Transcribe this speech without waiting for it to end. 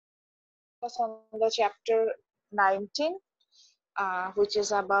focus on the chapter 19, which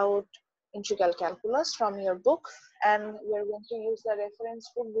is about integral calculus from your book, and we're going to use the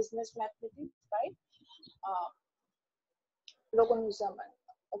reference book Business Mathematics by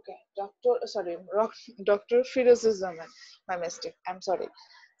doctor ফিরোজুজ্জামান। My mistake, I am sorry.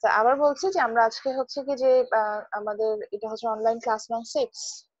 তো আবার বলছি যে আমরা আজকে হচ্ছে কি যে আমাদের এটা হচ্ছে অনলাইন ক্লাস নং 6।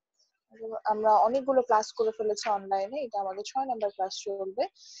 আমরা অনেকগুলো ক্লাস করে ফেলেছি অনলাইনে, এটা আমাদের 6 নাম্বার ক্লাস চলবে।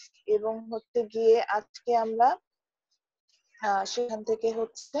 এবং হচ্ছে গিয়ে আজকে আমরা সেখান থেকে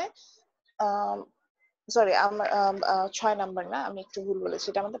হচ্ছে সরি আমার 6 নাম্বার না, আমি একটু ভুল বলেছি,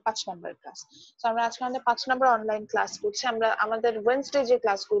 এটা আমাদের 5 নাম্বার ক্লাস। তো আমরা আজকে আমাদের 5 নাম্বার অনলাইন ক্লাস করছি। আমরা আমাদের ওয়েডনেসডে যে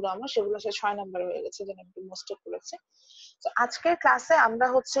ক্লাসগুলো আমার সেগুলো 6 নাম্বার হয়ে গেছে, যেন একটু মিস্টেক করেছি। তো আজকের ক্লাসে আমরা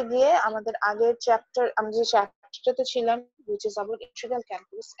হচ্ছে গিয়ে আমাদের আগের চ্যাপ্টার, আমরা যে চ্যাপ্টারটাতে ছিলাম which is about integral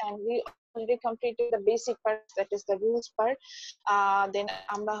calculus, and we already completed the basic part, that is the rules part. Then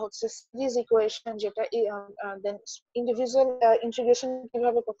আমরা হচ্ছে series equation যেটা then individual integration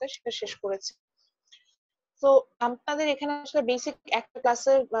কিভাবে করতে সেটা শেষ করেছি। তো আপনাদের এখানে আসলে বেসিক একটা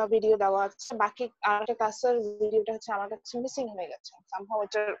ক্লাসের ভিডিও দেওয়া আছে, বাকি আরেকটা ক্লাসের ভিডিওটা হচ্ছে আমার কাছে মিসিং হয়ে গেছে। সামহাউ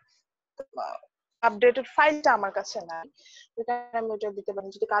এটার আপডেটেড ফাইলটা আমার কাছে নাই, এখানে আমি ওটা দিতে পারি।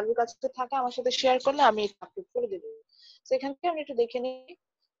 যদি কারোর কাছে থাকে আমার সাথে শেয়ার করলে আমি এটা আপলোড করে দেব। তো এখান থেকে আমি একটু দেখে নিই।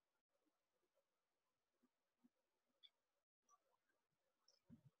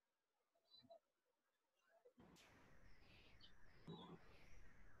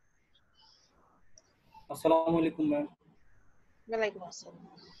 আসসালামু আলাইকুম ম্যাম। ওয়ালাইকুম আসসালাম।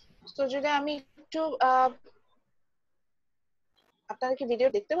 তো যদি আমি একটু আপনারা কি ভিডিও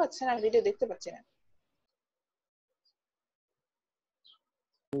দেখতে পাচ্ছেন? আমি ভিডিও দেখতে পাচ্ছি না।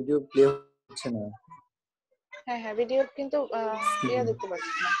 ভিডিও প্লে হচ্ছে না। হ্যাঁ, ভিডিও কিন্তু ক্লিয়ার দেখতে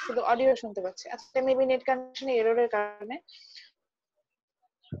পাচ্ছি না, শুধু অডিও শুনতে পাচ্ছি। আচ্ছা, মেবি নেট কানেকশনে এররের কারণে।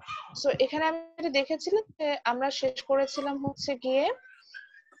 সো এখানে আমি দেখেছিলাম যে আমরা শেষ করেছিলাম হচ্ছে গিয়ে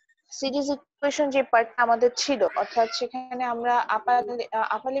সিরিজ ইকুয়েশন যে পার্টটা আমাদের ছিল, অর্থাৎ সেখানে আমরা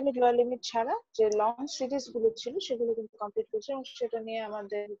আপার লিমিট লোয়ার লিমিট ছাড়া যে লং সিরিজ গুলো ছিল সেগুলো কিন্তু কমপ্লিট করেছি, এবং সেটা নিয়ে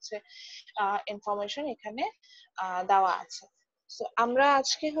আমাদের হচ্ছে ইনফরমেশন এখানে দেওয়া আছে। তো আমরা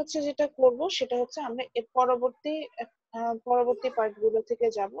আজকে হচ্ছে যেটা করব সেটা হচ্ছে আমরা এর পরবর্তী পার্ট গুলো থেকে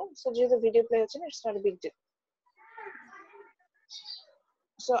যাব। সো যেহেতু ভিডিও প্লে হচ্ছে না, it's not a big deal.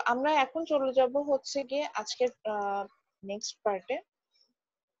 So আমরা এখন চলে যাব হচ্ছে গিয়ে আজকের নেক্সট পার্টে।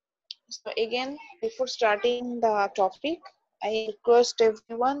 So again, before starting the topic, I request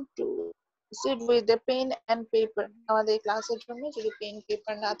everyone to sit with the pen and paper. আমাদের ক্লাসের জন্য যদি পেন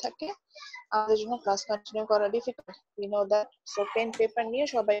পেপার না থাকে আমাদের জন্য ক্লাস কন্টিনিউ করা difficult, we know that. So pen paper নিয়ে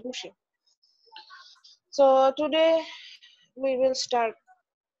সবাই বসি। So today we will start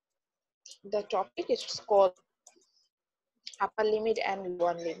the topic. It's called upper limit and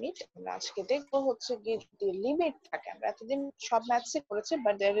lower limit. আমরা আজকে দেখবো হচ্ছে কি যদি লিমিট থাকে, আমরা এতদিন সব ম্যাথসে করেছি,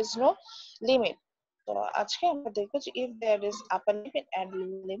 but there is no limit. তো আজকে আমরা দেখবো যে if there is upper limit and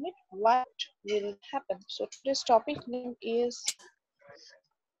lower limit, what will happen? So today's topic name is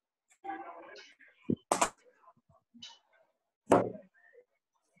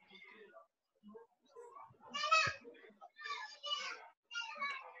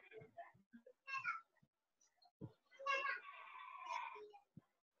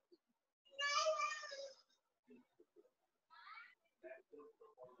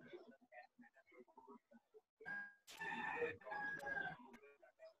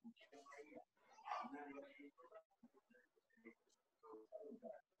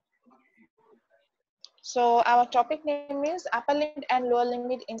So our topic name is upper limit and lower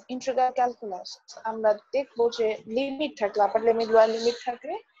limit in integral calculus. আমরা দেখবো যে limit থাকলে, upper limit lower limit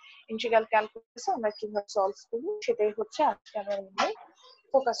থাকলে integral calculus আমরা কিভাবে solve করব সেটাই হচ্ছে আজকে আমরা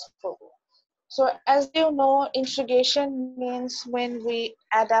ফোকাস করব। So as you know, integration means when we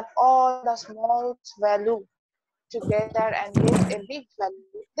add up all the small value together and get a big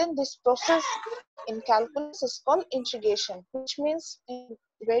value. Then this process in calculus is called integration, which means in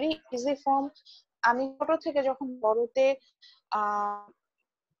very easy form, আমি ছোট থেকে যখন বড়তে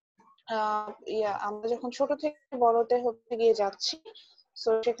আমরা যখন ছোট থেকে বড়তে হতে গিয়ে যাচ্ছি, সো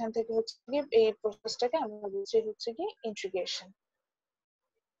সেখান থেকে হচ্ছে গিয়ে এই প্রসেসটাকে আমরা বলছি হচ্ছে কি integration.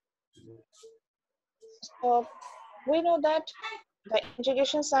 So we know that the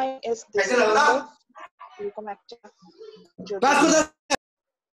integration sign is this symbol.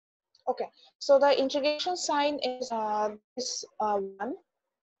 Okay, so the integration sign is this one.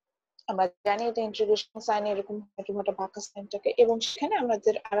 আমরা জানি এটা ইন্টিগ্রেশন সাইন এরকম একটা বাঁকা সাইন থাকে, এবং সেখানে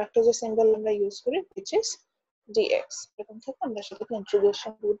আমাদের আরেকটা যে সিম্বল আমরা ইউজ করি which is dx, এরকম থাকে, আমরা সেটাকে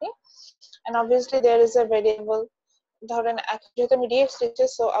ইন্টিগ্রেশন বলি। And obviously there is a variable ধরেন যেহেতু আমি dx লিখছি,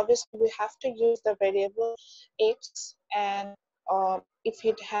 so obviously we have to use the variable x, and if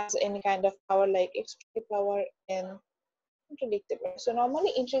it has any kind of power like x to the power n to লিখতে পারি। So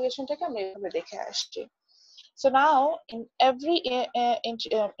normally integrationটাকে আমরা এভাবে দেখে আসছি। So now in every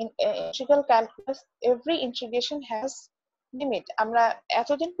integral calculus, every integration has limit. আমরা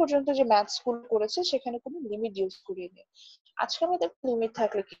এতদিন পর্যন্ত যে ম্যাথস গুলো করেছি সেখানে কোনো লিমিট ইউজ করিনি। আজকে আমাদের লিমিট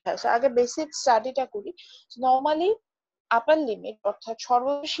থাকলে কি হয়? আগে বেসিক স্টাডিটা করি। নরমালি আপার লিমিট অর্থাৎ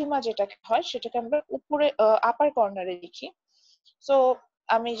সর্বসীমা যেটাকে হয় সেটাকে আমরা উপরে আপার কর্নারে লিখি। সো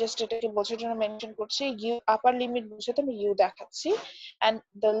আমি জাস্ট এটাকে বোঝার জন্য মেনশন করছি, ইউ আপার লিমিট বুঝতে আমি ইউ দেখাচ্ছি, and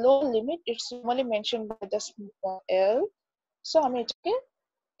the lower limit it's normally mentioned by the small l. So আমি এটাকে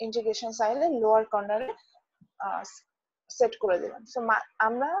ইন্টিগ্রেশন সাইডে লোয়ার কর্নারে সেট করে দিলাম। সো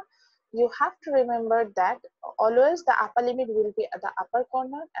আমরা you have to remember that always the upper limit will be at the upper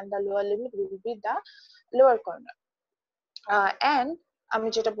corner and the lower limit will be the lower corner. And আমি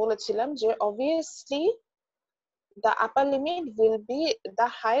যেটা বলেছিলাম যে obviously the upper limit will be the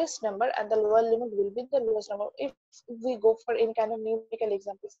highest number and the lower limit will be the lowest number. If we go for any kind of numerical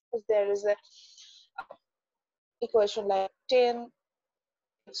example, suppose there is a equation like 10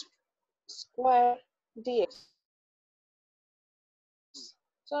 x square dx.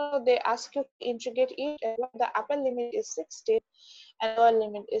 So they ask you to integrate it, and the upper limit is 16 and lower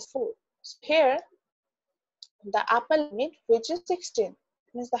limit is 4. So here the upper limit, which is 16,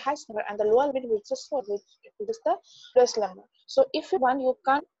 means the highest number, and the lower limit, which is 4, which is the lowest number. So if you want, you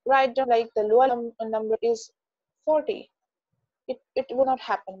can't write down like the lower number is 40. It will not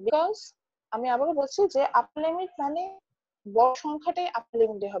happen, because আমি আবারও বলছি যে আপার limit মানে বড় সংখ্যাটাই আপার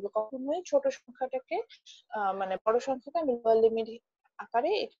লিমিটে হবে, কখনোই ছোট সংখ্যাটাকে মানে বড় সংখ্যাটা আমি লোয়ার লিমিট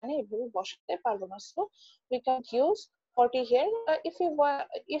আকারে এখানে এভাবে বসাতে পারবো না। So we can use 40 here. If you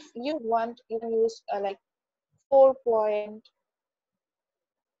want you can use like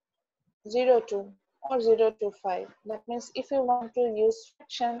 4.02 or 0.25. That means if you want to use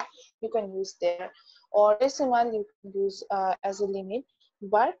fraction, you can use there, or decimal you can use as a limit.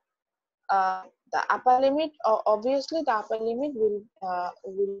 But the upper limit, obviously the upper limit will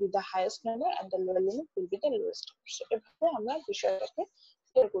be the highest number and the lower limit will be the lowest number. So এভাবে আমরা বিষয়টাকে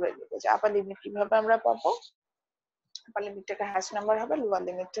clear করে দেব যে আপার limit কিভাবে আমরা পাবো। আপার লিমিটটাকে highest number হবে, lower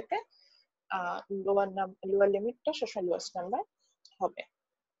লিমিটটাকে lower লিমিটটা সবসময় লোয়েস্ট নাম্বার হবে।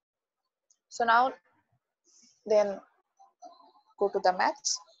 So now then go to the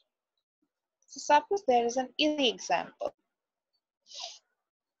maths. So suppose there is an easy example.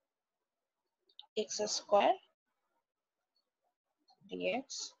 X square dx,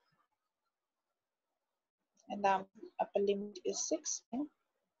 and the upper limit is 16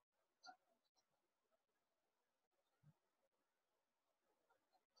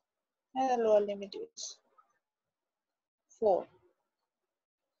 and the lower limit is 4.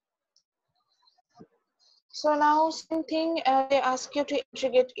 So now same thing, they ask you to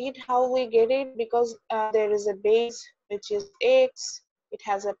integrate it. How we get it? Because there is a base which is x, it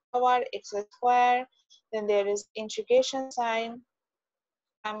has a power x square, then there is integration sign.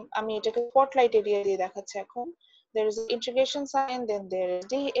 আমি এটাকে spotlight area দিয়ে দেখাচ্ছি এখন। there is integration sign, then there is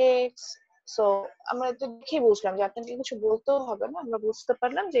dx. So আমরা তো দেখে বুঝলাম যে আপনাকে কিছু বলতেও হবে না, আমরা বুঝতে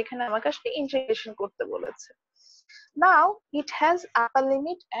পারলাম যে এখানে আমাকে আসলে ইন্টিগ্রেশন করতে বলেছে। Now it has upper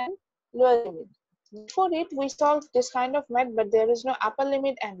limit and lower limit. Before it we solved this kind of math, but there is no upper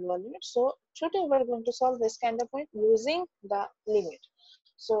limit and lower limit. So today we're going to solve this kind of math using the limit.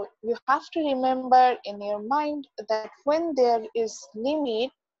 So you have to remember in your mind that when there is limit,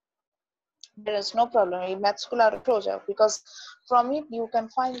 there is no problem. Maths গুলো আরো সোজা, because from it you can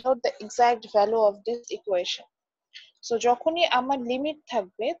find out the exact value of this equation. So যখনই আমার limit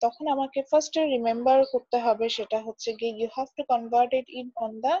থাকবে তখন আমাকে first remember করতে হবে সেটা হচ্ছে কি you have to convert it in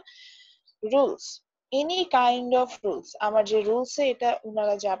on the rules, any kind of rules. আমার যে রুলসে এটা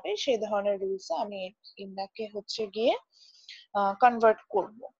উনারা যাবে সেই ধরনের রুলসে আমি ইনাকে হচ্ছে গিয়ে কনভার্ট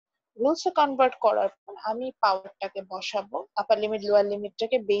করব। রুলসে কনভার্ট করার পর আমি পাওয়ারটাকে বসাবো, আপার লিমিট লোয়ার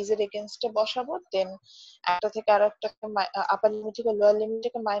লিমিটটাকে বেজের এগেইনস্টে বসাবো, দেন একটা থেকে আরেকটাকে আপার লিমিট থেকে লোয়ার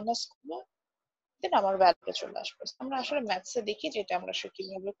লিমিটটাকে মাইনাস করবো, দেন আমার ভ্যালুটা চলে আসবে। আমরা আসলে ম্যাথসে দেখি যেটা আমরা আসলে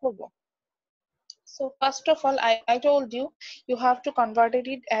কিভাবে করব। So first of all, I told you you have to convert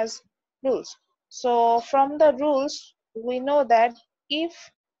it as rules. So from the rules we know that if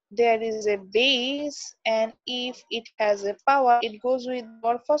there is a base and if it has a power, it goes with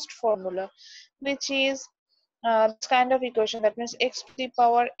our first formula, which is this kind of equation. That means x to the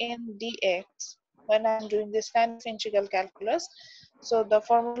power n dx. When I'm doing this kind of integral calculus, so the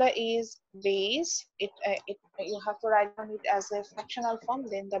formula is base. You have to write down it as a fractional form.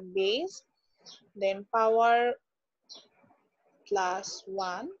 Then the base, then power plus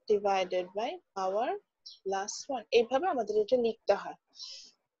 1 divided by power plus 1 এইভাবে আমাদের এটা লিখতে হয়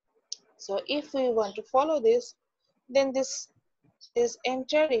so if we want to follow this then this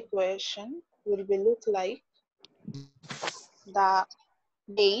entire equation will be look like the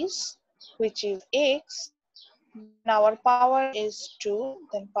base which is x. Now our power is 2,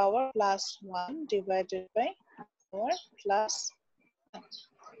 then power plus 1 divided by power plus 1.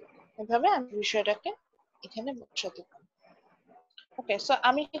 এভাবে আমি বিষয়টাকে এখানে বসাতে পারি। Okay, so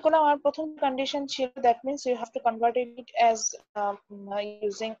আমি কি করলাম আমার প্রথম condition ছিল that means you have to convert it as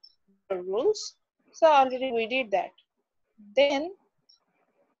using the rules. So already we did that. Then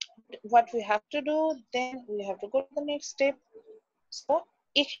what we have to do, then we have to go to the next step. So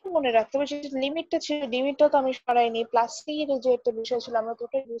এখানে মনে রাখতে হবে যে লিমিটটা ছিল লিমিটটা তো আমি সরাইনি plus C এর যে একটা বিষয় ছিল আমরা তো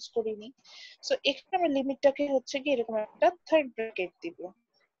ওটা ইউজ করিনি সো এখানে আমরা লিমিটটাকে হচ্ছে কি এরকম একটা থার্ড ব্র্যাকেট দিব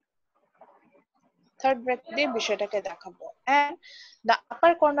থার্ড ব্র্যাকেট দিয়ে বিষয়টাকে দেখাবো and the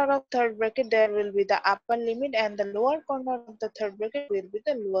upper corner of third bracket there will be the upper limit and the lower corner of the third bracket will be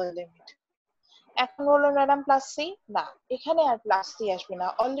the lower limit এখন হলো ম্যাডাম প্লাস সি না এখানে আর plus C আসবে না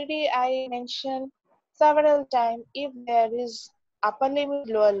already I mention several time if there is upper limit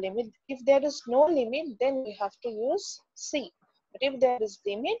lower limit if there is no limit then we have to use c but if there is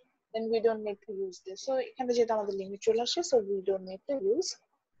limit then we don't need to use this so এখানে যেটা আমাদের limit চলে আসে so we don't need to use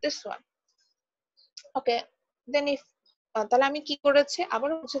this one okay then if তাহলে আমি কি করেছি আবার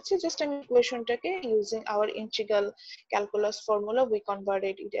বুঝাচ্ছি জাস্ট আমি ইকুয়েশনটাকে using hour integral calculus formula we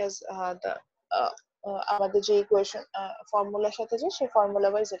converted it as the আমাদের যে ইকুয়েশন ফর্মুলার সাথে যে সেই ফর্মুলা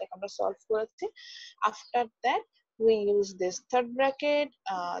ওয়াইজ এটাকে আমরা সলভ করেছি after that we use this third bracket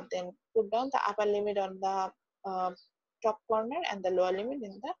then put down the upper limit on the top corner and the lower limit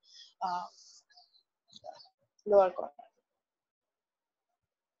in the lower corner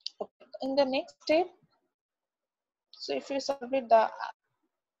okay. In the next step so if you solve it the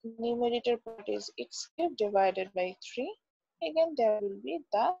numerator part is x cubed divided by 3 again there will be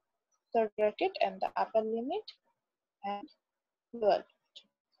the third bracket and the upper limit and lower limit.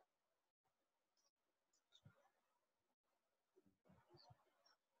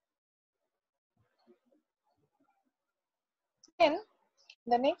 Then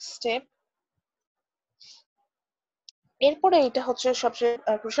the next step এরপরে এটা হচ্ছে সবচেয়ে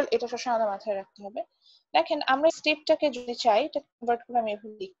crucial এটা সবসময় আমাদের মাথায় রাখতে হবে দেখেন আমরা স্টেপটাকে যদি চাই এটা কনভার্ট করে আমি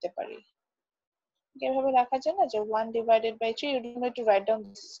এভাবে লিখতে পারি এভাবে রাখা যায় না যে 1 divided by 3 you don't need to write down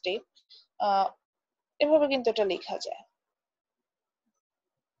this step এভাবে কিন্তু এটা লেখা যায়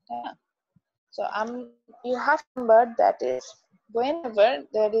so you have to remember that is whenever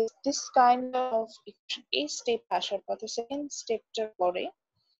there is this kind of equation a step আসার পর সেকেন্ড স্টেপটার পরে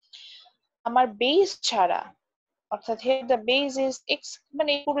আমার বেস ছাড়া অর্থাৎ here the base is x মানে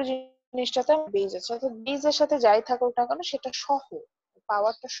এই পুরো জিনিসটাতে বেস আছে অর্থাৎ বেসের সাথে যাই থাকুক না কেন সেটা সহ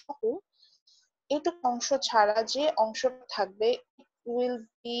পাওয়ারটা সহ এইটুকু অংশ ছাড়া যে অংশটা থাকবে will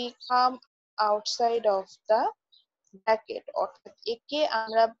become outside of the bracket অর্থাৎ একে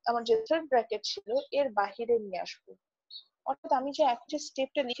আমরা আমার যে থার্ড ব্র্যাকেট ছিল এর বাহিরে নিয়ে আসবো অর্থাৎ আমি যে একটা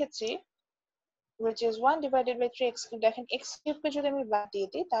স্টেপটা লিখেছি which is 1 divided by 3 x cube দেখেন x cube কে যদি আমি বাদ দিয়ে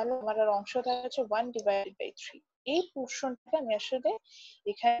দিই তাহলে আমার আর অংশটা হচ্ছে 1 divided by 3 এই পোরশনটাকে আমি আসলে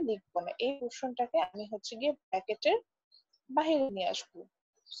এখানে লিখবো না এই পোরশনটাকে আমি হচ্ছে গিয়ে ব্র্যাকেটের বাইরে নিয়ে আসবো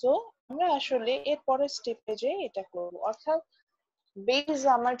সো আমরা আসলে এর পরের স্টেপে যে এটা করব অর্থাৎ বেস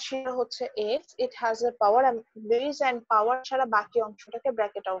আমার ছিল হচ্ছে x it has a power and base and power ছাড়া বাকি অংশটাকে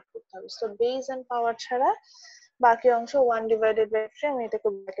ব্র্যাকেট আউট করতে হবে সো বেস and power ছাড়া বাকি অংশ 1 divided by 3 আমি এটাকে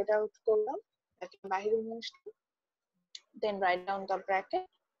ব্র্যাকেট আউট করলাম বাইরে নিয়ে আসলাম then write down the bracket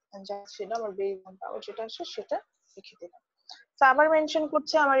and যা ছিল আমার বেস and power যেটা আছে সেটা লিখে দিলাম তো আবার মেনশন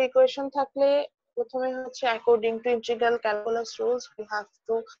করছে আমার ইকুয়েশন থাকলে প্রথমে হচ্ছে according to integral calculus rules we have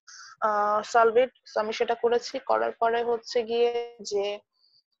to solve it so আমি সেটা করেছি করার পরে হচ্ছে গিয়ে যে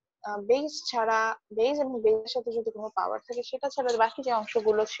বেস ছাড়া বেস এবং বেসের সাথে যদি কোনো পাওয়ার থাকে সেটা ছাড়া বাকি যে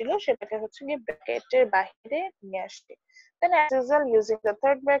অংশগুলো ছিল সেটাকে হচ্ছে গিয়ে ব্র্যাকেটের বাইরে নিয়ে আসবে then as usual using the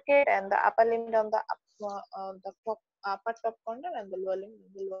third bracket and the upper limit on the top upper top corner and the lower limit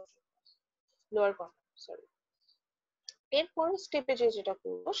on the lower corner sorry এরপর স্টেপে যেটা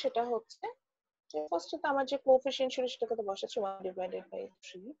করব সেটা হচ্ছে যে ফার্স্টে তো আমার যে কোএফিশিয়েন্ট ছিল সেটাকে তো বসাচ্ছি 1 divided by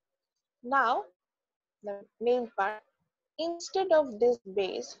 3 now the main part instead of this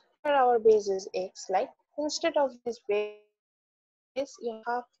base where our base is x like instead of this base you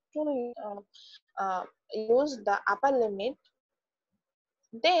have to use the upper limit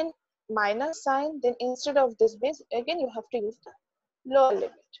then minus sign then instead of this base again you have to use the lower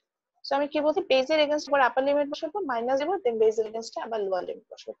limit so আমি কি বলছি বেসের against আবার আপার limit বসাবো minus দেব দেন বেসের against আবার lower limit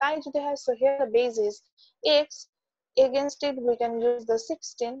বসাবো তাই যদি হয় so here the base is x against it we can use the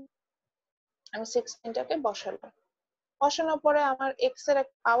 16. আমি 16টাকে বসালাম, বসানোর পরে আমার x এর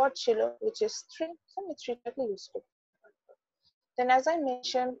একটা পাওয়ার ছিল which is 3, আমি 3টাকে ইউজ করি। Then as I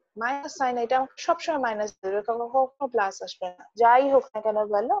mentioned, minus sine এটা আমাকে সবসময় মাইনাস দেবে, কখনো প্লাস আসবে না, যাই হোক না কেন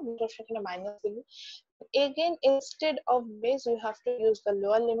ভ্যালু আমি সেখানে মাইনাস দিব। Again, instead of base you have to use the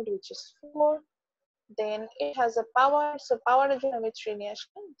lower limit which is 4. Then it has a power, so power এর জন্য আমি 3 নিয়ে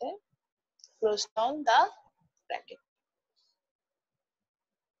আসলাম, then close down the bracket.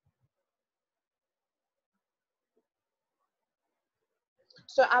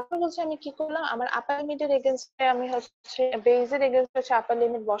 So আবার বলছি আমি কি করলাম, আমার আপার লিমিটের এগেইনস্টে আমি হচ্ছে বেজের এগেইনস্টে হচ্ছে আপার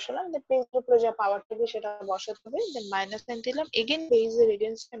লিমিট বসালাম, দেন বেজের উপরে যে পাওয়ার থাকবে সেটা বসাতে হবে, দেন মাইনাস সাইন দিলাম, এগেইন বেজের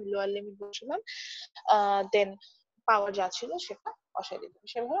এগেইনস্টে আমি লোয়ার লিমিট বসালাম, দেন পাওয়ার যা ছিল সেটা বসাই দিলাম।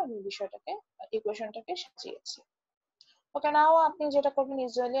 সেভাবে আমি বিষয়টাকে ইকুয়েশনটাকে সাজিয়েছি। ওকে, নাও আপনি যেটা করবেন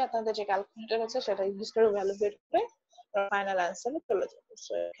ইউজুয়ালি আপনাদের যে ক্যালকুলেটর আছে সেটা ইউজ করে ভ্যালু বের করে ফাইনাল অ্যান্সারে চলে যাবে।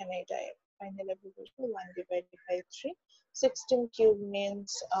 সো এখানে এটা final value 1 divided by 3, 16 cube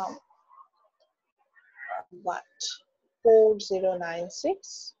means what, 4096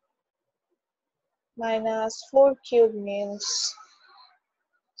 minus 4 cube means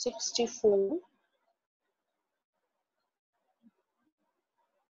 64,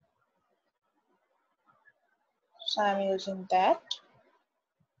 so I'm using that.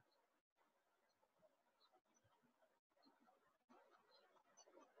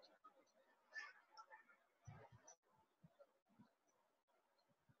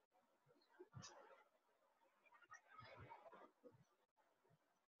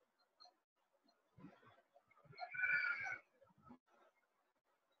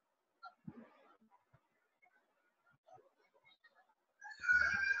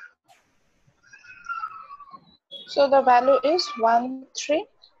 So the value is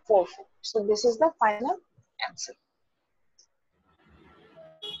 1344. So this is the final answer.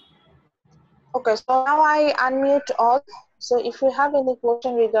 Okay, so now I unmute all. So if you have any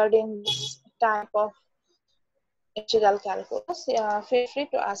question regarding this type of integral calculus, feel free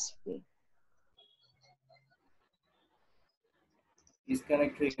to ask me.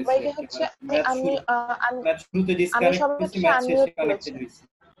 Disconnect হয়ে গেছে সবাইকে হচ্ছে match শুরুতে আমি disconnect সবাইকে হয়েছে, হচ্ছে match শেষে unmute কানেক্টেড করেছি। হয়েছে।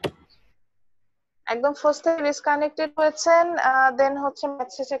 একদম ফার্স্ট থেকে ডিসকানেক্টেড হয়েছেন, দেন হচ্ছে ম্যাচ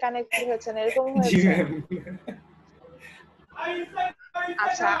শেষে কানেক্টেড হয়েছেন, এরকম জি হয়েছে। ম্যাম।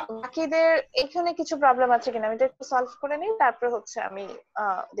 আচ্ছা, বাকিদের এখানে কিছু প্রবলেম আছে কিনা আমি এটা একটু সলভ করে নিই, তারপর হচ্ছে আমি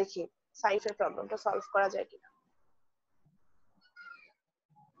দেখি সাইফের প্রবলেমটা সলভ করা যায় কিনা।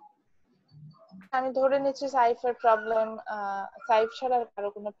 আমি ধরে নিচ্ছি সাইফের প্রবলেম, সাইফ ছাড়া আর কারো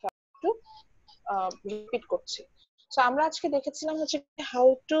কোনো প্রবলেম একটু রিপিট করছি। সো আমরা আজকে দেখেছিলাম হচ্ছে how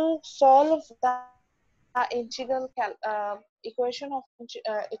to solve the integral equation of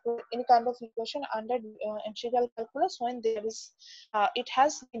any kind of equation under integral calculus when there is it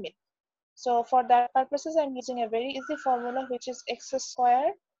has limit. So for that purposes I'm using a very easy formula which is x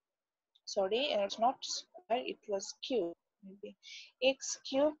square, sorry it's not square, it was cube, maybe x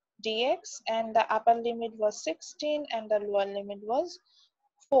cube dx, and the upper limit was 16 and the lower limit was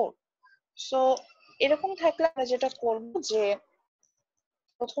 4. So এরকম থাকলে আমরা যেটা করব যে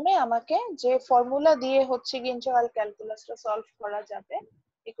প্রথমে আমাকে যে formula দিয়ে হচ্ছে কি ইন্টিগ্রাল ক্যালকুলাসটা সলভ করা যাবে,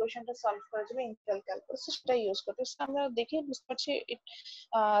 ইকুয়েশনটা সলভ করা যাবে ইন্টিগ্রাল ক্যালকুলাস, সেটা ইউজ করতে আমরা দেখি বুঝতে পারছি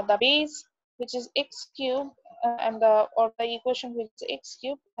the base which is x cube and the or the equation which is x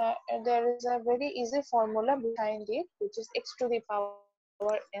cube, there is a very easy formula behind it which is x to the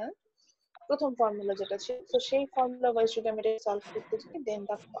power n, প্রথম formula যেটা ছিল। তো সেই formula wise যদি আমি এটা solve করতে যাই, দেন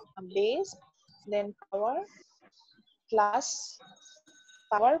the base then power plus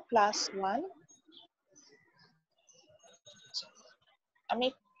 1, আমি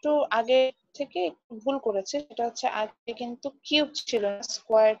একটু আগে থেকে একটু ভুল করেছি, সেটা হচ্ছে আগে কিন্তু কিউব ছিল না,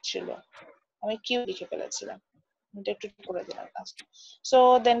 স্কোয়ার ছিল, আমি কিউব লিখে ফেলেছিলাম, এটা একটু ঠিক করে দিলাম। So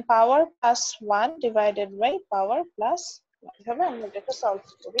then power plus 1 divided by power plus 1, এভাবে আমরা এটাকে সলভ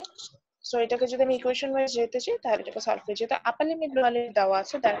করি। সো এটাকে যদি আমি ইকুয়েশন ওয়াইজ যেতে চাই তাহলে এটাকে সলভ করি, যেটা আপার লিমিট লোয়ার লিমিট দেওয়া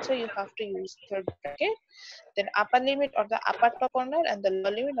আছে, that's why you have to use third bracket, then upper limit on the upper top corner and the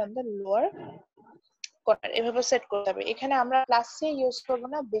lower limit on the lower corner, এভাবে সেট করতে হবে। এখানে আমরা প্লাস সি ইউজ করব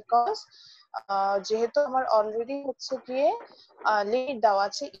না, because যেহেতু আমার অলরেডি হচ্ছে গিয়ে লিমিট দেওয়া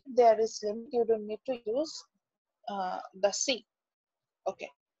আছে, if there is limit you don't need to use the sea. Okay,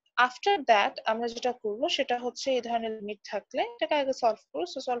 after that আমরা যেটা করব সেটা হচ্ছে এই ধরনের লিমিট থাকলে এটাকে আগে সলভ করব।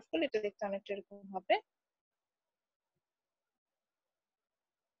 সো সলভ করলে এটা দেখতে অনেকটা এরকম হবে।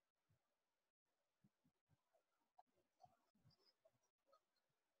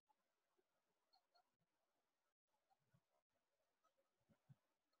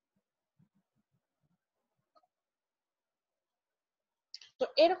 তো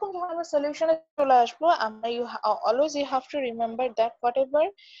এরকম যখন আমরা সলিউশনে চলে আসবো, আমরা always you have to remember that what ever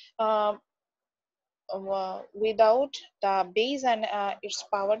without the base and its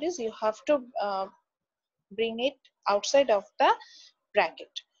power is, you have to bring it outside of the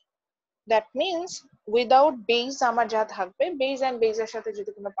bracket. That means without base আমার যা থাকবে, base and base এর সাথে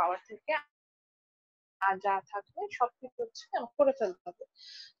যদি কোনো পাওয়ার থাকে আর যা থাকবে সবকিছু হচ্ছে করে ফেলতে হবে।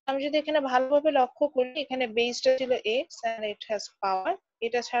 আমি যদি এখানে ভালোভাবে লক্ষ্য করি, এখানে বেসটা ছিল x and it has power,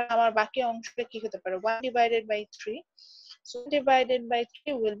 এটা ছাড়া আমার বাকি অংশটা কি হতে পারে 1 divided by 3, so divided by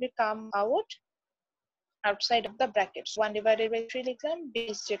 3 will be come out outside of the brackets. 1 divided by 3 লিখলাম,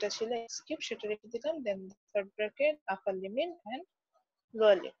 base যেটা ছিল x cube সেটা রেখে দিলাম, then the third bracket upper limit and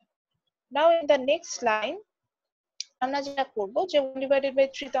lower limit. Now in the next line আমরা যেটা করব যে 1 divided by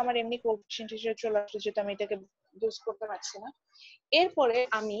 3 তো আমার এমনি কোএফিশিয়েন্ট হিসেবে চলে আসছে, যেটা আমি এটাকে ইউজ করতে পারছি না। এরপরে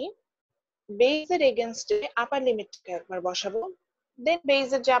আমি বেসের এগেইনস্টে আপার লিমিটকে একবার বসাবো, দেন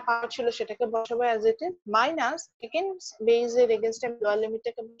বেসের যা পাওয়ার ছিল সেটাকে বসাবো as it is, minus again বেসের এগেইনস্টে আমি লোয়ার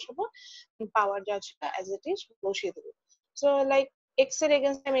লিমিটটাকে বসাবো, পাওয়ার যা ছিল অ্যাজ ইট ইজ বসিয়ে দেবো। সো লাইক x এর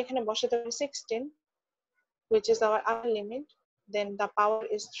এগেইনস্টে আমি এখানে বসাতে পারি 16 which is our upper limit, then the power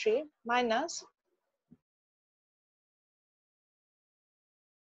is 3 minus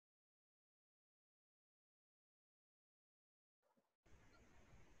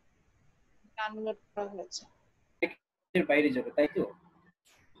হয়েছে, এর বাইরে যাবে, তাই তো?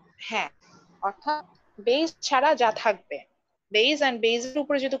 হ্যাঁ, অর্থাৎ বেস ছাড়া যা থাকবে, বেস এন্ড বেসের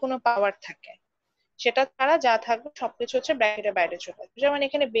উপরে যদি কোনো পাওয়ার থাকে সেটা ছাড়া যা থাকবে সবকিছু হচ্ছে ব্র্যাকেটের বাইরে চলে আসবে। যেমন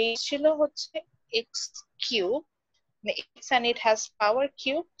এখানে বেস ছিল হচ্ছে x কিউব, মানে x and it has power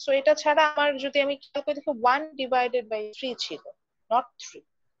cube, so এটা ছাড়া আমার যদি আমি খেয়াল করে দেখি 1 divided by 3 ছিল, not 3,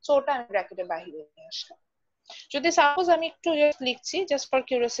 so ওটা আমি ব্র্যাকেটের বাইরে নিয়ে আসলাম। যদি সাপোজ আমি একটু জাস্ট লিখছি just for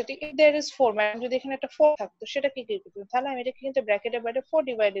curiosity, if there is 4, মানে যদি এখানে একটা 4 থাকতো সেটা কি করতাম, তাহলে আমি এটাকে কিন্তু ব্র্যাকেটের বাইরে 4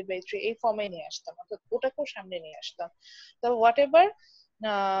 divided by 3 এই ফর্মে নিয়ে আসতাম, অর্থাৎ ওটাকেও সামনে নিয়ে আসতাম। তো what ever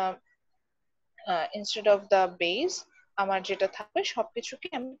instead of the base আমার যেটা থাকবে সবকিছুকে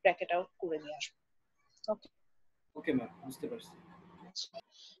আমি ব্র্যাকেট আউট করে নিয়ে আসবো। ওকে ওকে ম্যাম, বুঝতে পারছি।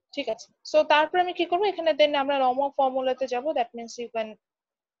 ঠিক আছে, সো তারপর আমি কি করবো, এখানে দেন আমরা রমো ফর্মুলাতে যাব, that means you can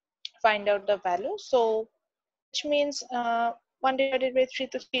find out the value, so which means 1 divided by 3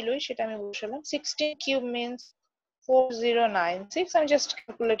 তো ছিলই, সেটা আমি বসালাম। 16 cube means 4096, আমি জাস্ট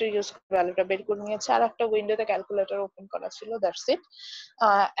ক্যালকুলেটর ইউজ করে ভ্যালুটা বের করে নিয়েছি, আর একটা উইন্ডোতে ক্যালকুলেটর ওপেন করা ছিল, that's it.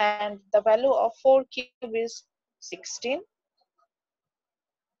 and the value of 4 cube is 16,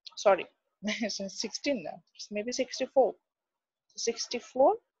 sorry 16 now, maybe 64,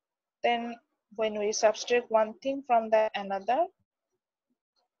 64, then when we subtract one thing from the another,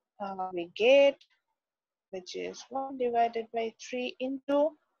 we get, which is 1 divided by 3 into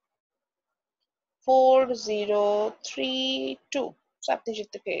 4032, so আপনি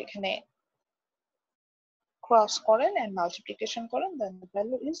যদি এখানে cross করেন and multiplication করেন, then the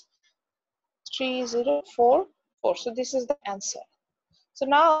value is 3044, so this is the answer. So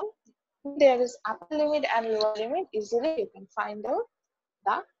now there is upper limit and lower limit, easily you can find out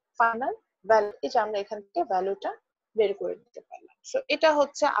the final value, এই যে আমরা এখান থেকে ভ্যালুটা বের করে দিতে পারলাম। সো এটা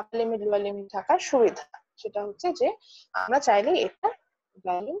হচ্ছে আপার লিমিট লোয়ার লিমিট থাকার সুবিধা, সেটা হচ্ছে যে আমরা চাইলে এটা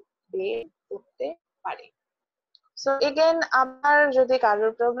ভ্যালু বের করতে পারি। সো এগেইন আমার যদি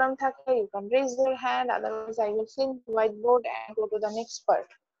কারোর প্রবলেম থাকে, you can raise your hand, otherwise I will fill the whiteboard and go to the next part.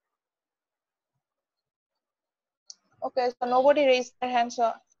 Okay, so nobody raised their hand, so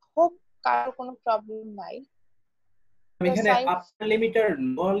hope কারোর কোনো প্রবলেম নাই। এখানে আপার লিমিট আর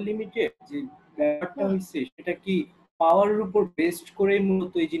লোয়ার লিমিটের যে ব্যাপারটা হইছে সেটা কি পাওয়ারের উপর বেসড করে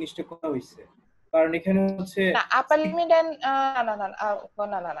মূলত এই জিনিসটা করা হইছে? কারণ এখানে হচ্ছে না আপার লিমিট এন্ড না না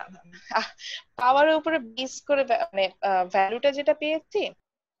না না না পাওয়ারের উপরে বেস করে, মানে ভ্যালুটা যেটা পেয়েছি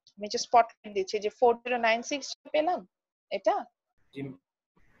আমি যে স্পটলাইট দিচ্ছি যে 4096 পেলাম এটা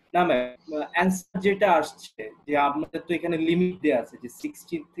না ম্যাম, অ্যানসার যেটা আসছে যে আমাদের তো এখানে লিমিট দেয়া আছে যে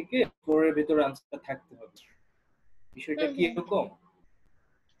 16 থেকে 4 এর ভিতর অ্যানসারটা থাকতে হবে, বিষয়টা কি এরকম?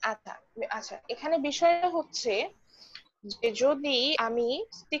 আচ্ছা আচ্ছা, এখানে বিষয়টা হচ্ছে যে যদি আমি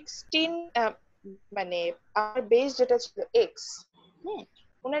 16 মানে আর বেস যেটা ছিল x,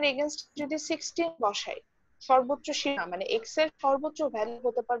 ওনার এগেইনস্ট যদি 16 বসাই, সর্বোচ্চ সীমা মানে x এর সর্বোচ্চ ভ্যালু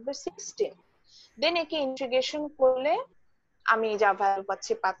হতে পারবে 16, দেন একে ইন্টিগ্রেশন করলে আমি যা ভ্যালু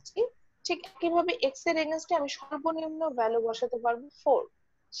পাচ্ছি, ঠিক একইভাবে x এর এগেইনস্টে আমি সর্বনিম্ন ভ্যালু বসাতে পারবো 4,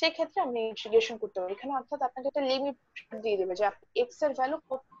 সেই ক্ষেত্রে আমি ইন্টিগ্রেশন করতে পারি এখানে, অর্থাৎ আপনাকে একটা লিমিট দিয়ে দেবে যে আপনি x এর ভ্যালু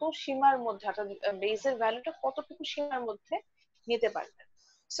কত সীমার মধ্যে, অর্থাৎ বেস এর ভ্যালুটা কতটুকু সীমার মধ্যে নিতে পারবেন।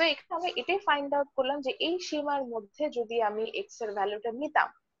 সো এখানে আমরা এটাই ফাইন্ড আউট করলাম যে এই সীমার মধ্যে যদি আমি x এর ভ্যালুটা নিতাম,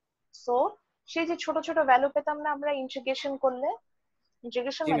 সো সেই যে ছোট ছোট ভ্যালু পেতাম না আমরা ইন্টিগ্রেশন করলে,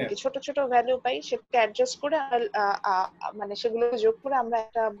 ইন্টিগ্রেশন জি মানে ম্যাম। কি ছোট ছোট ভ্যালু পাই সেটাকে অ্যাডজাস্ট করে মানে সেগুলো যোগ করে আমরা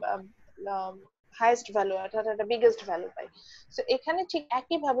একটা হাইয়েস্ট ভ্যালু একটা বিগেস্ট ভ্যালু পাই। তো এখানে ঠিক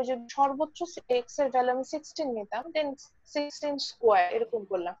একই ভাবে যদি সর্বোচ্চ x এর ভ্যালু আমি 16 নিতাম, দেন 16 স্কয়ার এরকম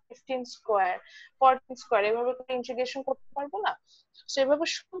করলাম, 15 স্কয়ার, 14 স্কয়ার, এভাবে করে ইন্টিগ্রেশন করতে পারবো না? সেভাবে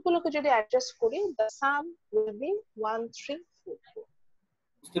সবগুলোকে যদি অ্যাডজাস্ট করি, the sum will be 1344।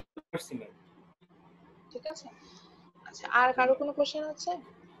 বুঝতে পারছি ম্যাম। ঠিক আছে। আচ্ছা, আর কারো কোনো কোশ্চেন আছে?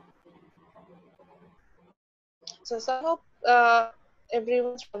 So I hope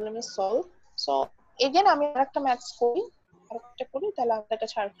everyone's problem is solved. So again আমি আরেকটা ম্যাথস করি, তাহলে আমাদের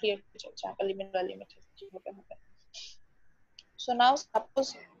কাছে আর ক্লিয়ার হয়ে যাচ্ছে আপার লিমিট বা লিমিট কিভাবে হবে। So now suppose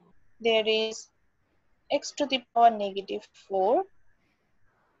there is x to the power negative 4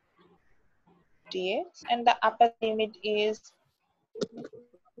 dx and the upper limit is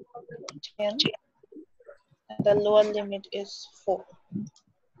 10 and the lower limit is 4.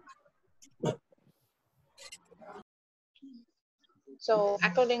 So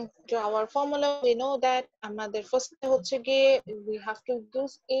according to our formula, we know that আমাদের first হচ্ছে গিয়ে we have to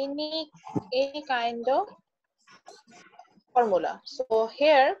use any kind of formula. So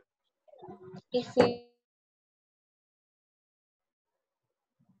here if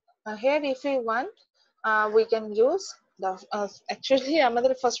we want, we can use the actually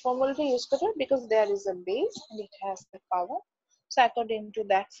আমাদের first formula to use করতে because there is a base and it has the power. So according to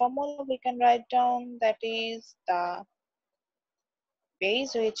that formula, we can write down that is the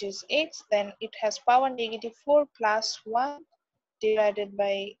base, which is x, then it has power negative 4 plus 1 divided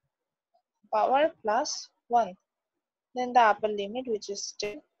by power plus 1, then the upper limit, which is 10,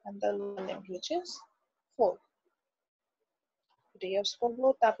 and the lower limit, which is 4. use করবো,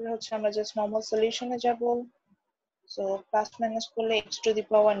 তারপরে হচ্ছে আমরা just normal সলিউশনে যাব। So plus minus করলে x to the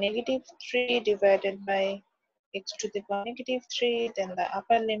power negative 3 divided by x to the power negative 3, then the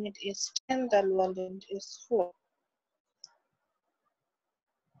upper limit is 10, the lower limit is 4.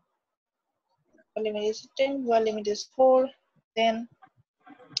 Upper limit is 10, lower limit is 4. Then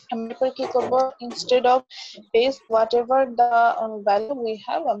আমরা কি করব, instead of base whatever the value we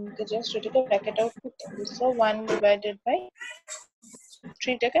have, আমাকে just এটাকে bracket out করতে হবে। So 1 divided by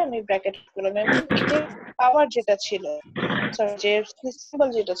 3 টাকে আমি bracket করলাম এবং এটার পাওয়ার যেটা ছিল, সরি যে সিম্বল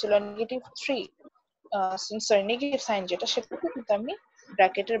যেটা ছিল নেগেটিভ 3, সরি নেগেটিভ সাইন যেটা, সেটাকে কিন্তু আমি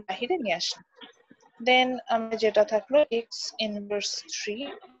ব্র্যাকেটের বাইরে নিয়ে আসলাম। দেন আমরা যেটা থাকলো x inverse 3,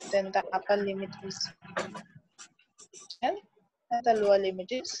 then the upper limit is 10 and the lower limit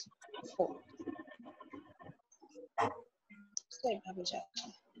is 4. So এইভাবে যাচ্ছে।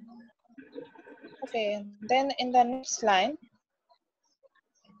 Okay, then in the next line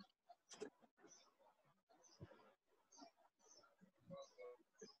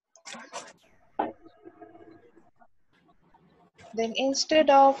then instead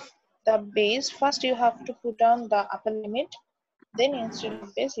of the base, first you have to put down the upper limit, then instead of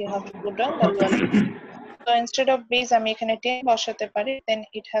base you have to put down the lower limit. So instead of base আমি এখানে 10 বসাতে পারি, then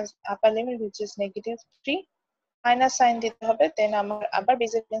it has upper limit which is negative 3, minus sign দিতে হবে, then আমার আবার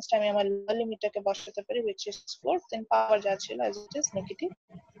base against আমি আমার lower limitটাকে বসাতে পারি which is 4, then power যা ছিল as it is negative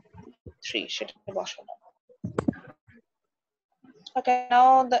 3 সেটাকে বসালাম। Okay, now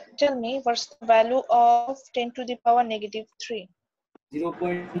tell me what's the value of 10 to the power negative 3?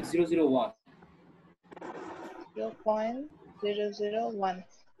 0.001 0.001.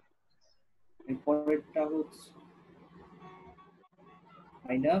 এরপরেরটা হচ্ছে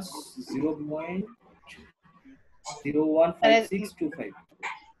মাইনাস 0.015625।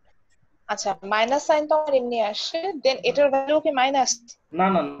 আচ্ছা, মাইনাস সাইন তো আমার এমনি আসে, দেন এটার ভ্যালু কি মাইনাস? না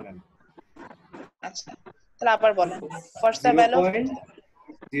না না ম্যাম। আচ্ছা, তাহলে আবার বলেন what's the value of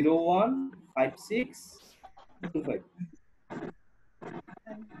 0.015625।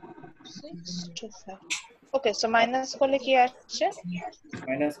 625। Okay, so minus করলে কি আসছে?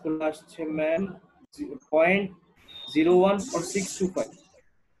 মাইনাস করলে আসছে ম্যাম 0.014625।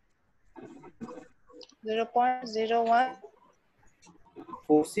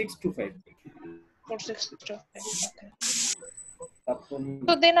 0.014625। 4625। ওকে, তারপর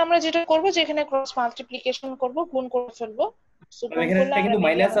তো দেন আমরা যেটা করব, যেখানে ক্রস মাল্টিপ্লিকেশন করব, গুণ করে ফেলবো। সো গুণ এখানে করলে আমরা কিন্তু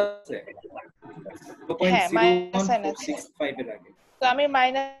মাইনাস আছে, হ্যাঁ মাইনাস সাইন আছে, 0.01645 এর আগে। তো আমি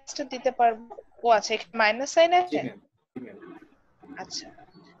মাইনাসটা দিতে পারবো। ও আচ্ছা, এখানে মাইনাস সাইন আছে। আচ্ছা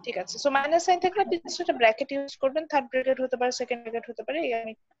ঠিক আছে, সো মাইনাস সাইন থাকলে আপনি সেটা ব্র্যাকেট ইউজ করবেন, থার্ড ব্র্যাকেট হতে পারে, সেকেন্ড ব্র্যাকেট হতে পারে।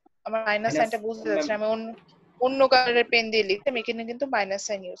 আমি আমার মাইনাস সাইনটা বুঝতে যাচ্ছে না, আমি অন্য কালারের পেন দিয়ে লিখতে, আমি এখানে কিন্তু মাইনাস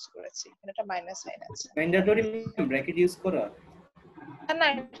সাইন ইউজ করেছি, এখানে একটা মাইনাস সাইন আছে। ম্যান্ডেটরি ব্র্যাকেট ইউজ করা না,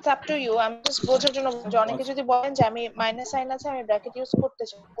 ইটস আপ টু ইউ, আমি জাস্ট বোঝার জন্য বলছি। অনেকে যদি বলেন যে আমি মাইনাস সাইন আছে আমি ব্র্যাকেট ইউজ করতে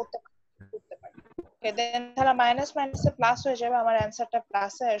চাই, করতে পারি। ওকে দেন তাহলে মাইনাস মাইনাসে প্লাস হয়ে যাবে, আমার অ্যানসারটা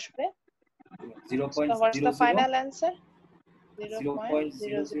প্লাসে আসবে। So what's the 0.00 final answer? 0.00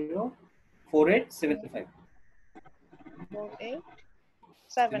 0.004875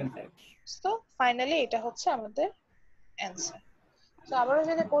 4875. So finally এটা হচ্ছে আমাদের অ্যানসার। তো আবারও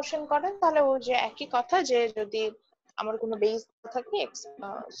যদি কোশ্চেন করেন তাহলে ওই যে একই কথা, যে যদি আমার কোনো বেস থাকে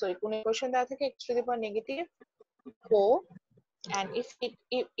সরি কোনো ইকুয়েশন দেওয়া থাকে x to the power negative 4 and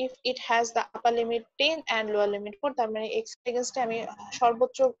if it has the upper limit 10 and lower limit 4, তার মানে x এগেইনস্টে আমি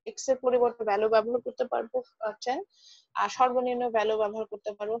সর্বোচ্চ x এর পরিবর্তে ভ্যালু ব্যবহার করতে পারবো 10 আর সর্বনিম্ন ভ্যালু ব্যবহার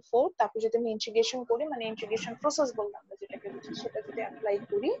করতে পারবো 4। তারপর যদি আমি ইন্টিগ্রেশন করি, মানে ইন্টিগ্রেশন প্রসেস বলতে আমরা যেটাকে বুঝি, সেটা যদি অ্যাপ্লাই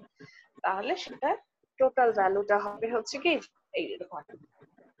করি তাহলে সেটা টোটাল ভ্যালুটা হবে হচ্ছে কি এইরকম।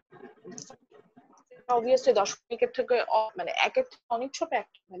 অবভিয়াসলি দশমিকের থেকে মানে একের থেকে অনেক ছোট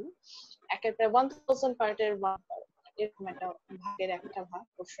একটা ভ্যালু, একের প্রায় 1000 পার্টের 1 পার্ট, এরকম একটা ভাগের একটা ভাগ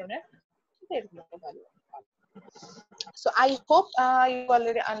প্রশ্নের এরকম একটা value. So I hope you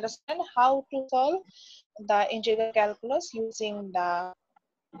already understand how to solve the integral calculus using the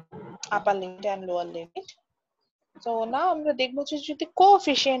upper limit and lower limit. So now আমরা দেখব যে যদি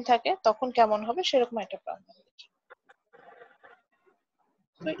কোএফিশিয়েন্ট থাকে তখন কেমন হবে, সেরকম একটা প্রবলেম।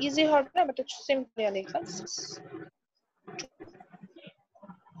 So easy হবে না, বাট সিম্পলি লিখলাম 6.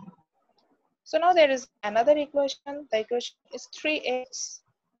 So now there is another equation. The equation is 3x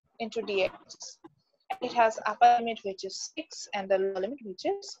into dx. It has upper limit which is 6 and the lower limit which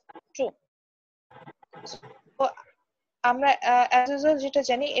is 2. So আমরা as usual যেটা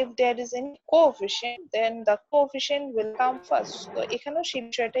জানি, if there is any coefficient then the coefficient will come first. তো এখানেও সেই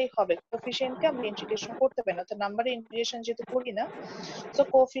বিষয়টাই হবে, কোএফিশিয়েন্টকে আমরা integration করতে পারি না, তো নাম্বারে ইন্টিগ্রেশন যেহেতু করি না, তো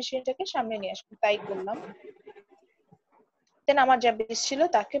কোএফিশিয়েন্টটাকে সামনে নিয়ে আসবো, তাই করলাম। দেন আমার যা বেস ছিল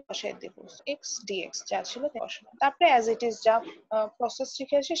তাকে বসাই দেব, x dx যা ছিল বসালাম, তারপরে অ্যাজ ইট ইজ যা প্রসেস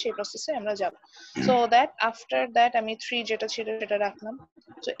শিখে আসে সেই প্রসেসে আমরা যাব। সো দ্যাট আফটার দ্যাট আমি 3 যেটা ছিল সেটা রাখলাম।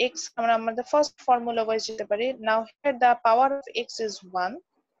 সো x আমরা আমাদের ফার্স্ট ফর্মুলা ওয়াইজ যেতে পারি। নাও here the power of x is 1,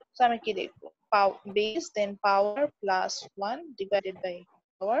 so আমি কি লিখব, base then power plus 1 divided by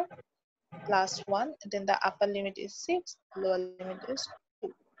power plus 1, then the upper limit is 6, lower limit is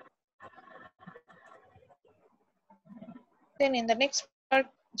 2. Then in the next part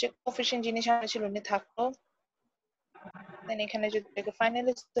যে coefficient জিনিস আমরা ছিল উনি থাকলো। দেন এখানে যদি এটাকে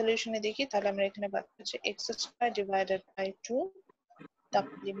ফাইনালি সলিউশনে দেখি তাহলে আমরা এখানে পাচ্ছি x square divided by 2, the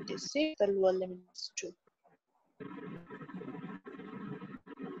upper limit is 6, the lower limit is 2.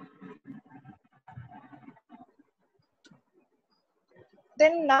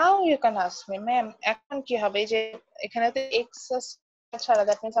 Then now you can ask me, ma'am এখন কি হবে, যে এখানে তো x ছাড়া,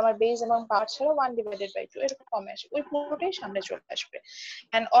 দ্যাট মিন্স আমার বেস এবং পাওয়ার ছাড়া 1 ডিভাইডেড বাই 2 এরকম কমে আসে, ওই পুরোটাই সামনে চলে আসবে।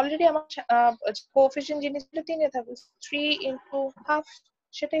 এন্ড অলরেডি আমার কোএফিশিয়েন্ট জিনিসটা 3 এ থাকবে, 3 ইনটু হাফ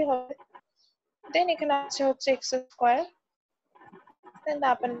সেটাই হবে। দেন এখানে আছে হচ্ছে x square, then the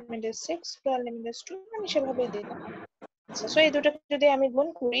upper limit is 6, lower limit is 2, আমি সেভাবেই দিলাম। আচ্ছা, সো এই দুটোকে যদি আমি গুণ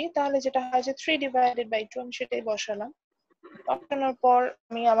করি তাহলে যেটা হয় যে 3 ডিভাইডেড বাই 2, আমি সেটাই বসালাম। বসানোর পর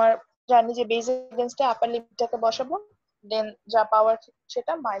আমি আমার জানি যে বেস এগেইনস্টে আপার লিমিটটাকে বসাবো, দেন যা পাওয়ার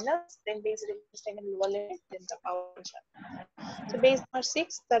সেটা মাইনাস, দেন বেস এগেইনস্ট এখানে লোয়ার লিমিট, দেন যা পাওয়ার। সো বেস আমার 6,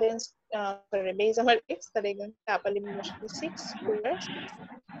 তার সরি বেস আমার x, তার এগেইনস্ট আপার লিমিট বসাবো 6 square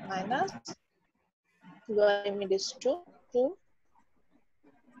minus lower limit is 2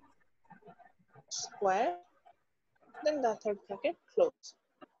 square, then the third bracket close.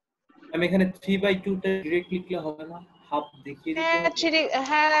 আমি এখানে 3/2 টা ডাইরেক্ট লিখলে হবে না, হাফ দেখিয়ে দিতে হবে।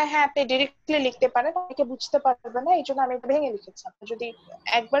 হ্যাঁ আপনি ডিরেক্টলি লিখতে পারেন, অনেকে বুঝতে পারবে না, এই জন্য আমি এটা ভেঙে লিখেছি। আপনি যদি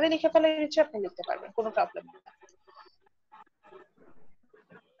একবারে লিখে ফেলে ইচ্ছে আপনি লিখতে পারবেন, কোনো প্রবলেম নেই।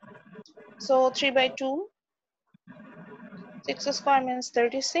 So 3/2, 6 square means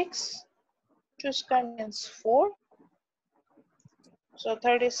 36, 2 square means 4, so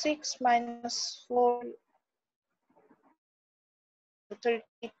 36 minus 4,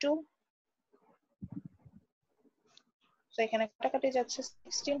 32, so এখানে কাটাকাটি যাচ্ছে,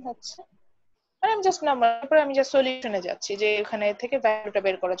 16 হচ্ছে। আমি জাস্ট নাম্বার, তারপরে আমি জাস্ট সলিউশনে যাচ্ছি যে এখানে থেকে ভ্যালুটা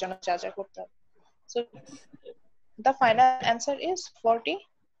বের করার জন্য যা যা করতে হবে। So the final answer is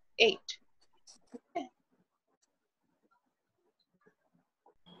 48. Okay.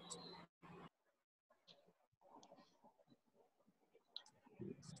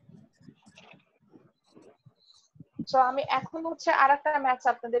 So আমি এখন হচ্ছে আরেকটা ম্যাথস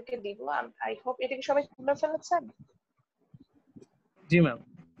আপনাদেরকে দিব, আই হোপ এটা কি সবাই করে ফেলেছেন? জি ম্যাম।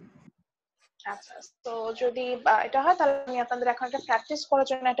 আচ্ছা, তো যদি এটা হয় তাহলে আমি আপনাদের এখন একটা প্র্যাকটিস করার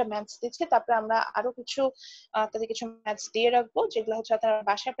জন্য একটা ম্যাথস দিচ্ছি, তারপরে আমরা আরো কিছু আপনাদের কিছু ম্যাথস দিয়ে রাখবো যেগুলো হচ্ছে আপনারা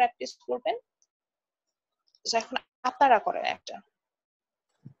বাসায় প্র্যাকটিস করবেন। এখন আপনারা করেন একটা।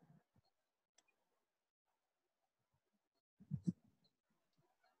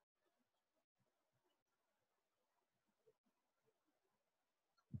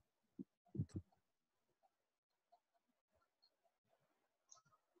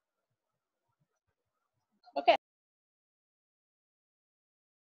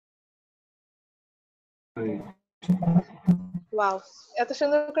 ওয়াও, এত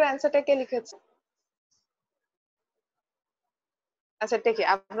সুন্দর করে অ্যান্সারটা কে লিখেছে? আচ্ছা ঠিক আছে,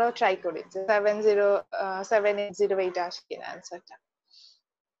 আমরাও ট্রাই করি যে 7808 আসে কিনা অ্যান্সারটা।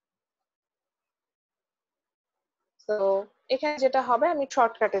 তো এখানে যেটা হবে, আমি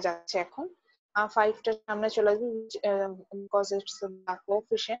শর্টকাটে যাচ্ছি এখন। 5টার সামনে চলে আসবে বিকজ ইটস দ্য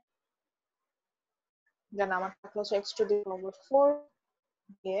কোএফিশিয়েন্ট। দেন আমার থাকলো x to the power 4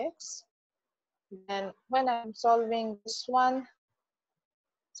 dx. Then when I'm solving this one,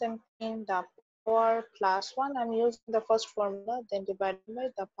 simply the power plus 1, I'm using the first formula, then divided by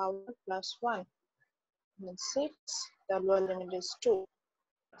the power plus 1. Then 6, the lower limit is 2.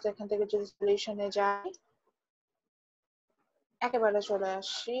 So এখান থেকে যদি সলিউশনে যাই, একেবারে চলে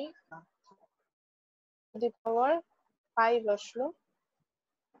আসি the power 5 আসলো,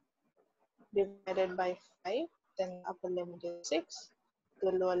 divided by 5, then the upper limit is 6,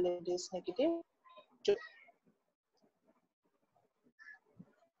 the lower limit is negative 2.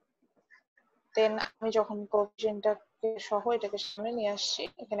 দেন আমি যখন কোএফিশিয়েন্টটাকে সহ এটাকে সামনে নিয়ে আসছি,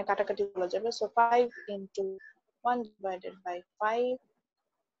 এখানে কাটাকাটি চলে যাবে। সো 5 into 1 divided by 5,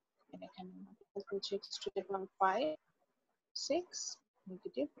 এখানে x to the power 5, 6,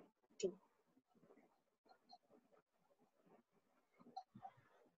 negative 2.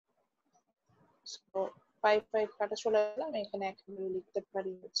 So 5 5 কাটা চলে গেল, আমি এখানে একেবারে লিখতে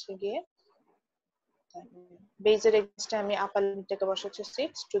পারি হচ্ছে গিয়ে বেজের এগেইনস্টে আমি আপার লিমিটটাকে বসাচ্ছি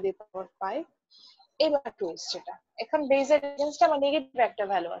 6 to the power 5। এবার টুইস্ট, যেটা এখন বেজের এগেইনস্টে আমার নেগেটিভ একটা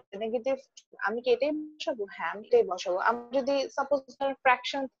ভ্যালু আছে, নেগেটিভ। আমি কি এটাই বসাবো? হ্যাঁ, আমি এটাই বসাবো। আমি যদি সাপোজ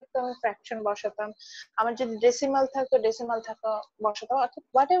ফ্র্যাকশন থাকতো, আমি ফ্র্যাকশন বসাতাম। আমার যদি ডেসিমাল থাকতো, ডেসিমাল থাকা বসাতাম। অর্থাৎ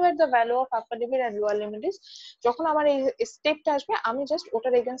what ever the value of upper limit and lower limit is, যখন আমার এই স্টেপটা আসবে, আমি জাস্ট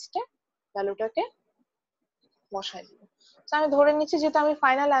ওটার এগেইনস্টে ভ্যালুটাকে বসাই দিব। তো আমি ধরে নিচ্ছি যেহেতু আমি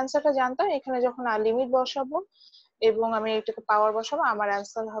ফাইনাল অ্যান্সারটা জানতাম, এখানে যখন লিমিট বসাবো এবং আমি এটাকে পাওয়ার বসাবো, আমার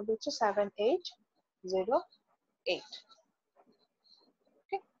অ্যান্সার হবে হচ্ছে 7808।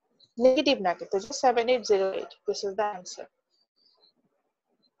 ওকে, নেগেটিভ না কিন্তু, just 7808, this is the answer.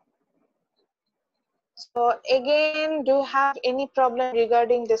 So again, do you have any problem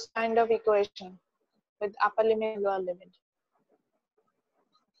regarding this kind of equation with upper limit and lower limit?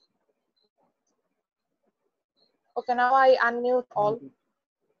 Okay, now I unmute all.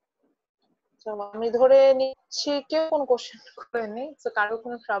 So আমি ধরে নিচ্ছি কেউ কোনো question করেনি, তো কারো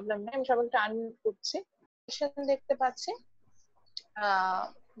কোনো প্রবলেম নেই। আমি সবাইকে আনমিউট করছি। কোশ্চেন দেখতে পাচ্ছি।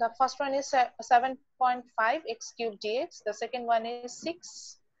 The first one is 7.5 x cube dx. The second one is 6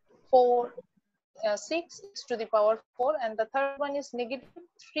 x to the power 4, and the third one is negative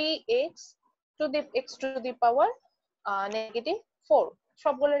 3x to the x to the power negative 4.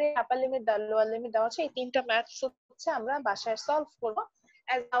 সবগুলোরই upper limit lower limit দেওয়া আছে। এই তিনটা maths হচ্ছে আমরা বাসায় solve করব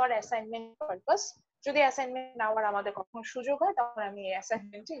as our assignment purpose. যদি assignment নেওয়ার আমাদের কখনো সুযোগ হয়, তখন আমি এই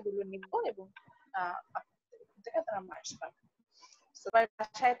অ্যাসাইনমেন্টে এগুলো নিব এবং থেকে তারা মার্কস পাবে। সবাই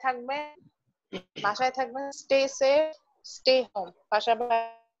বাসায় থাকবেন, স্টে সেফ, স্টে হোম। পাশাপাশি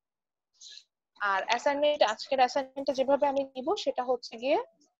আর অ্যাসাইনমেন্ট, আজকের অ্যাসাইনমেন্টটা যেভাবে আমি নিব সেটা হচ্ছে গিয়ে,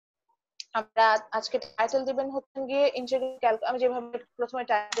 আমরা আজকে টাইটেল দিবেন হচ্ছে গিয়ে ইন্টিগ্রাল ক্যালকুলাস। আমি যেভাবে প্রথমে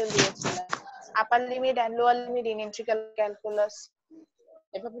টাইটেল দিয়েছিলাম, আপার limit and lower limit in integral calculus,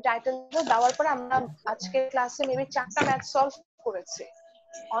 এভাবে টাইটেল দেওয়ার পরে আমরা আজকের ক্লাসে মেবি 4টা ম্যাথ সলভ করেছি।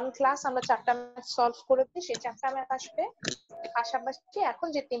 অন ক্লাস আমরা 4টা ম্যাথ সলভ করেছি, সেই 4টা ম্যাথ আসবে। পাশাপাশি এখন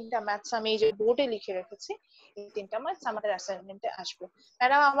যে 3টা ম্যাথস আমি এই যে বোর্ডে লিখে রেখেছি, এই 3টা ম্যাথস আমাদের অ্যাসাইনমেন্টে আসবে।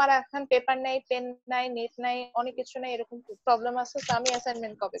 ম্যাডাম আমার এখন পেপার নাই, পেন নাই, নেট নাই, অনেক কিছু নাই, এরকম প্রবলেম আছে, তো আমি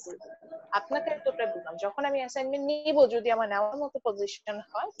অ্যাসাইনমেন্ট কবে করব? আপনাকে উত্তরটা দিলাম, যখন আমি অ্যাসাইনমেন্ট নিব, যদি আমার নেওয়ার মতো পজিশন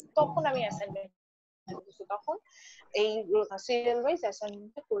হয়, তখন আমি অ্যাসাইনমেন্ট, তখন এই সিরিয়াল ওয়াইজ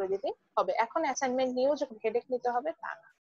অ্যাসাইনমেন্ট করে দিতে হবে। এখন অ্যাসাইনমেন্ট নিয়েও যখন হেডেক নিতে হবে তা না।